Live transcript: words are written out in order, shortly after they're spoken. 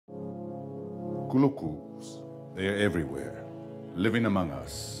Kulukus. They are everywhere, living among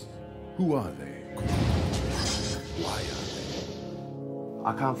us. Who are they? Why are they?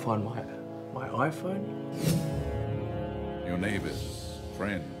 I can't find my iPhone. Your neighbors,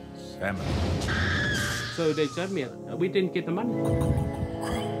 friends, family. So they told me we didn't get the money.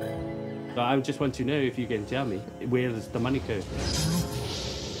 So I just want to know if you can tell me where does the money go.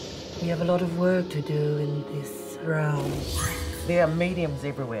 We have a lot of work to do in this realm. There are mediums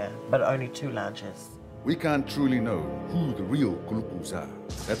everywhere, but only 2 larges. We can't truly know who the real Kulukus are.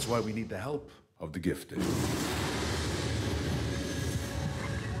 That's why we need the help of the gifted.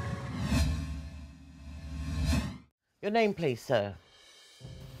 Your name, please, sir.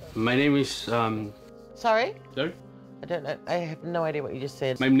 My name is Sorry? Sorry? I don't know. I have no idea what you just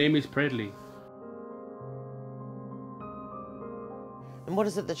said. My name is Prad Lee. And what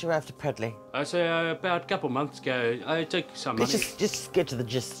is it that you're after, Prad Lee? So about a couple months ago, I took some money. Let's just get to the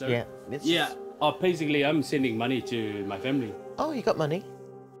gist. So, yeah. Yeah. Basically, I'm sending money to my family. Oh, you got money?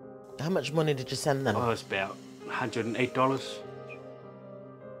 How much money did you send them? Oh, it's about $108.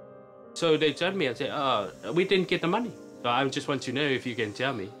 So they told me, I said, we didn't get the money. So I just want to know if you can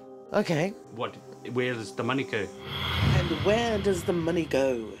tell me. Okay. Where does the money go? And where does the money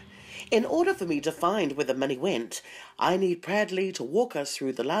go? In order for me to find where the money went, I need Prad Lee to walk us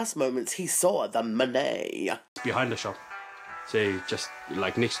through the last moments he saw the money. Behind the shop. So just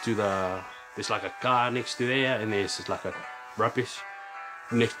like next to there's like a car next to there, and there's just like a rubbish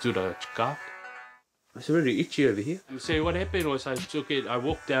next to the car. It's really itchy over here. So what happened was I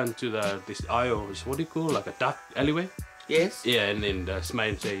walked down to this aisle, what do you call it, like a dark alleyway? Yes? Yeah, and then the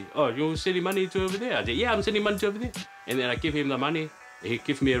man say, oh, you're sending money to over there? I said, yeah, I'm sending money to over there. And then I give him the money, he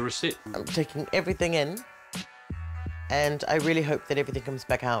gives me a receipt. I'm taking everything in, and I really hope that everything comes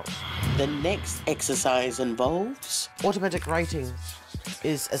back out. The next exercise involves... Automatic writing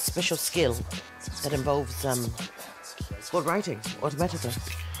is a special skill that involves, it's called writing automatically.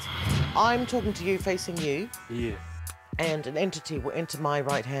 I'm talking to you, facing you. Yeah. And an entity will enter my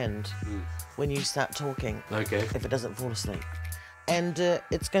right hand when you start talking. Okay. If it doesn't fall asleep. And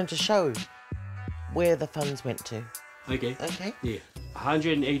it's going to show where the funds went to. Okay. Okay. Yeah.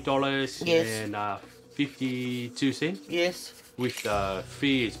 $108 Yes. and 52 cents. Yes. With the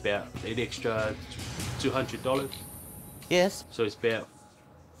fee, it's about an extra $200. Yes. So it's about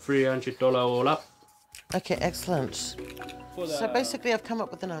 $300 all up. Okay, excellent. So basically I've come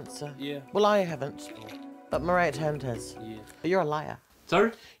up with an answer. Yeah. Well, I haven't, but my right hand has. Yeah. But you're a liar.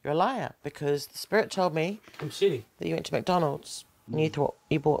 Sorry? You're a liar, because the spirit told me I'm sitting. that you went to McDonald's and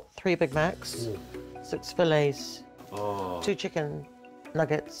you bought 3 Big Macs, 6 fillets, 2 chicken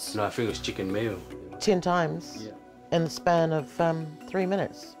nuggets. No, I think it was chicken meal. 10 times in the span of 3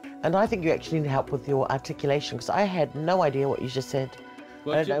 minutes. And I think you actually need help with your articulation, because I had no idea what you just said.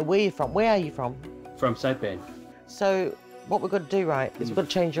 I don't know where you're from. Where are you from? From Saipan. So what we've got to do, right, is we've got to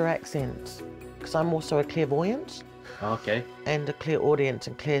change your accent, because I'm also a clairvoyant. Okay. And a clairaudient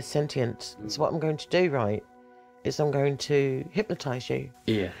and clairsentient. So what I'm going to do, right, is I'm going to hypnotise you.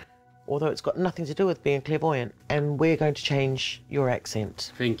 Yeah. Although it's got nothing to do with being clairvoyant. And we're going to change your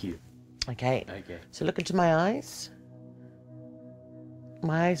accent. Thank you. Okay? Okay. So look into my eyes.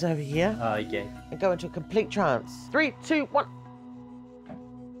 My eyes over here. Okay. And go into a complete trance. 3, 2, 1.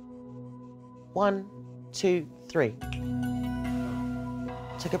 1, 2, 3.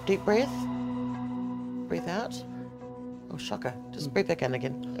 Take a deep breath. Breathe out. Oh, shocker. Just breathe back in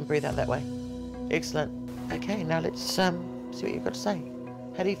again and breathe out that way. Excellent. Okay, now let's see what you've got to say.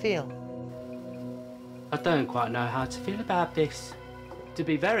 How do you feel? I don't quite know how to feel about this, to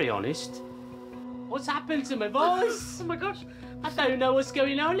be very honest. What's happened to my voice? Oh my gosh, I don't know what's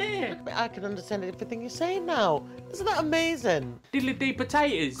going on here. I can understand everything you're saying now. Isn't that amazing? Diddly-dee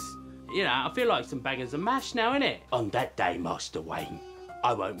potatoes. You know, I feel like some bangers and mash now, innit? On that day, Master Wayne,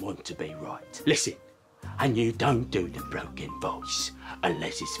 I won't want to be right. Listen, and you don't do the broken voice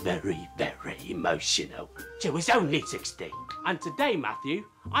unless it's very, very emotional. She was only 16. And today, Matthew,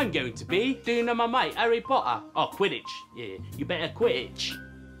 I'm going to be doing my mate Harry Potter. Oh, Quidditch. Yeah, you better Quidditch.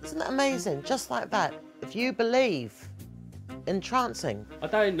 Isn't that amazing? Just like that. If you believe in trancing. I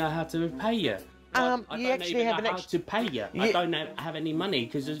don't know how to pay you. I you don't actually even have know an how to pay you. I don't have any money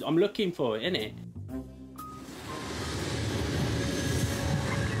because I'm looking for it, innit?